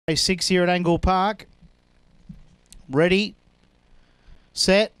6 here at Angle Park. Ready,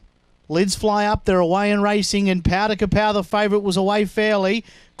 set, lids fly up, they're away and racing, and Powder Kapow, the favourite, was away fairly.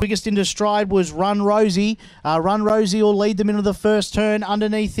 Quickest into stride was Run Rosie. Run Rosie will lead them into the first turn.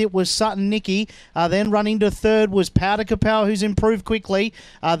 Underneath it was Sutton Nicky. Then running to third was Powder Kapow, who's improved quickly.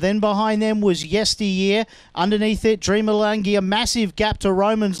 Then behind them was Yesteryear. Underneath it, Dreamalangi, a massive gap to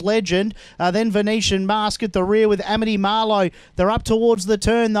Roman's Legend. Then Venetian Mask at the rear with Amity Marlowe. They're up towards the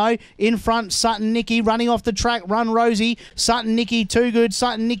turn, though. In front, Sutton Nicky. Running off the track, Run Rosie. Sutton Nicky, too good.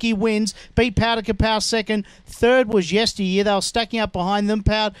 Sutton Nicky wins. Beat Powder Kapow second. Third was Yesteryear. They were stacking up behind them.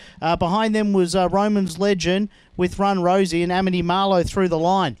 Behind them was Roman's Legend with Run Rosie and Amity Marlowe through the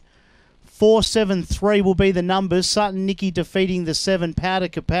line. 4, 7, 3 will be the numbers. Sutton Nicky defeating the 7, Powder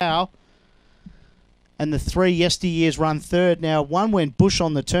Kapow. And the 3, Yesteryear's run third. Now, 1 went bush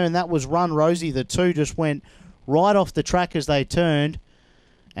on the turn. That was Run Rosie. The 2 just went right off the track as they turned.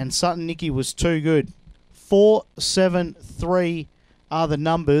 And Sutton Nicky was too good. 4, 7, 3 are the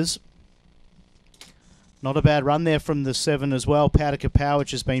numbers. Not a bad run there from the 7 as well. Powder Kapow,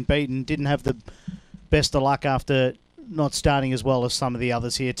 which has been beaten. Didn't have the best of luck after not starting as well as some of the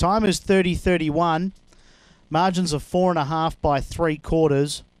others here. Time is 30:31. Margins of 4.5 by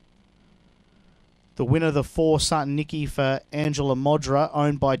 3/4. The winner, the 4, Sutton Nicky for Angela Modra,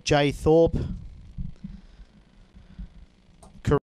 owned by Jay Thorpe.